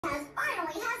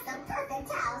has the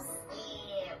perfect house.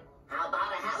 Yeah. How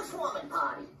about a housewarming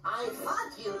party? I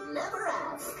thought you'd never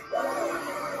ask.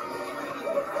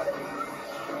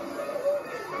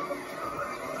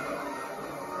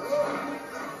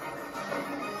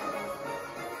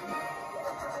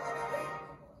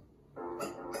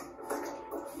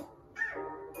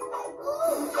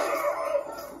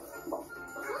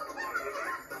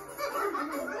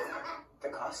 The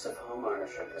cost of home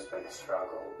ownership has been a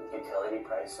struggle, with utility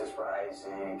prices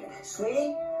rising.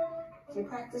 Sweetie, can you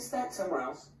practice that somewhere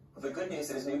else? Well, the good news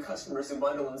is new customers who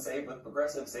bundle and save with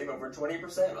Progressive save over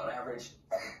 20% on average.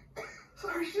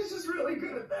 Sorry, she's just really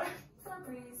good at that.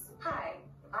 Febreze. Hi,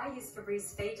 I use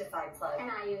Febreze Fade Defy Plug. And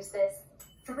I use this.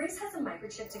 Febreze has a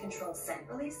microchip to control scent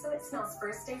release, so it smells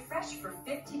first day fresh for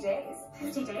 50 days.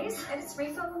 50 days? And its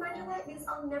refill reminder light means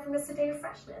I'll never miss a day of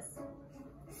freshness.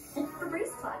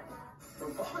 Febreze Plug.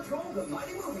 From Paw Patrol, the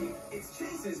mighty movie, it's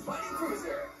Chase's Mighty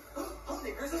Cruiser.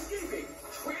 Snickers escaping.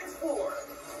 Transform.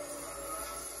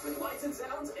 With lights and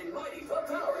sounds and mighty fun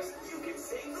powers, you can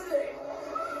save the day.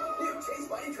 New Chase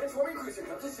Mighty Transforming Cruiser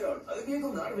comes to soon. Other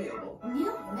vehicle not available.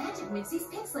 New Magic Mixies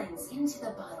Pixlings. Into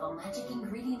the bottle. Magic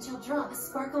ingredient you'll drop. A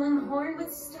sparkling horn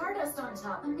with stardust on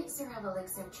top. A mixer of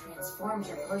elixir transforms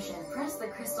your potion. Press the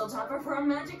crystal topper for a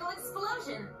magical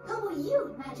explosion. What will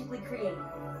you magically create?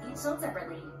 Each sold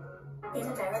separately. In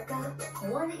America,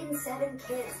 1 in 7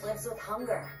 kids lives with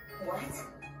hunger. What?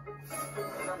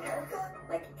 America?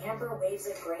 Like amber waves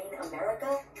of grain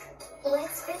America?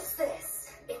 Let's fix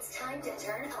this. It's time to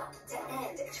turn up to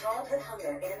end childhood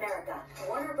hunger in America.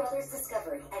 Warner Brothers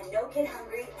Discovery and No Kid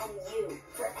Hungry and you.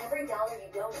 For every dollar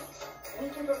you donate, we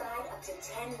can provide up to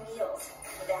 10 meals.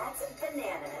 That's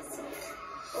bananas.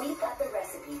 We've got the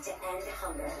recipe to end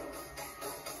hunger.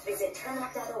 Visit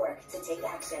turnup.org to take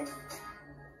action.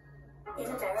 In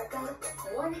America,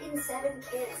 1 in 7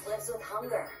 kids lives with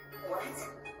hunger. What?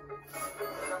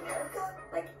 America?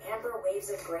 Like amber waves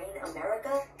of grain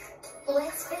America?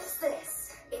 Let's fix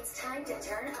this. It's time to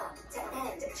turn up to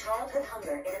end childhood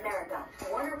hunger in America.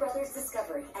 Warner Brothers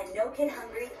Discovery and No Kid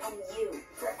Hungry and you.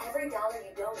 For every dollar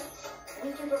you donate,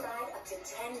 we can provide up to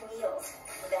 10 meals.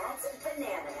 That's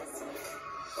bananas.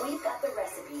 We've got the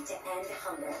recipe to end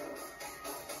hunger.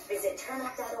 Visit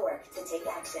turnup.org to take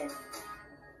action.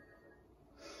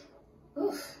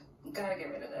 Oof, gotta get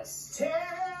rid of this.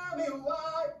 Tell me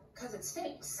why. Cause it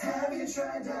stinks. Have you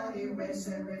tried Downy Rinse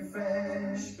and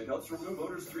Refresh? It helps remove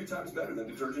odors 3 times better than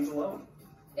detergent alone.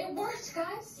 It worked,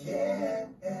 guys. Yeah.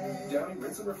 Downy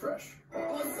Rinse and Refresh.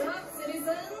 What's up,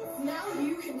 citizens? Now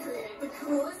you can create the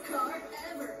coolest car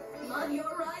ever. Love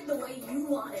your ride the way you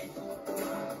want it.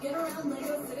 Get around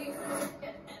Lego City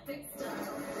in epic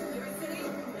style. Your city,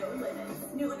 no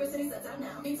limits. New Lego City sets out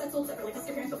now. Each set sold separately. Test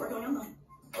your parents before going online.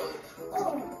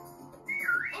 Oh.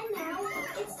 And now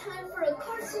it's time for a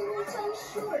Cartoonito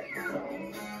short.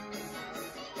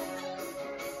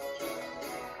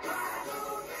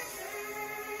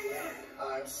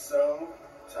 I'm so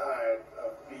tired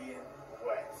of being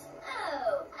wet.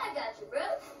 Oh, I got you, bro.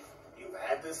 You've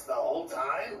had this the whole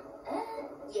time?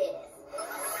 Yes.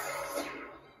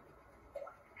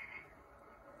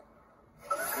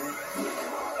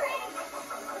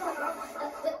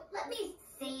 Let me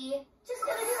see. Just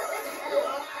gonna do it.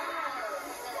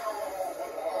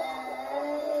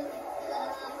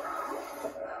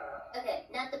 Okay,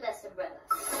 not the best umbrella.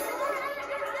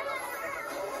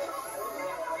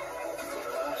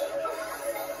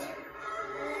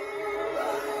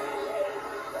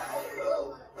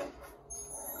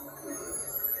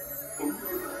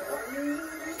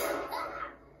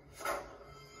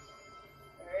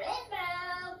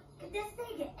 Rainbow! Could this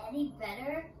thing get any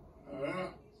better?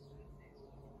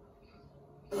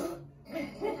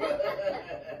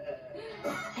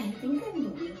 I think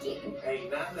I'm leaking. Hey,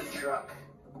 not in the truck.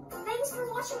 Thanks for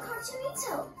watching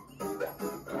Cartoonito.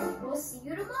 We'll see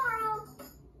you tomorrow.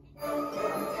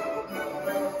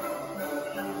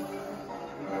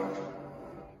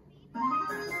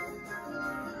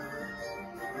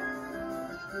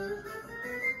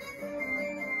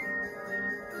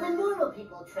 When normal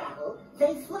people travel,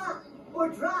 they fly or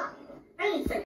drive. Anything.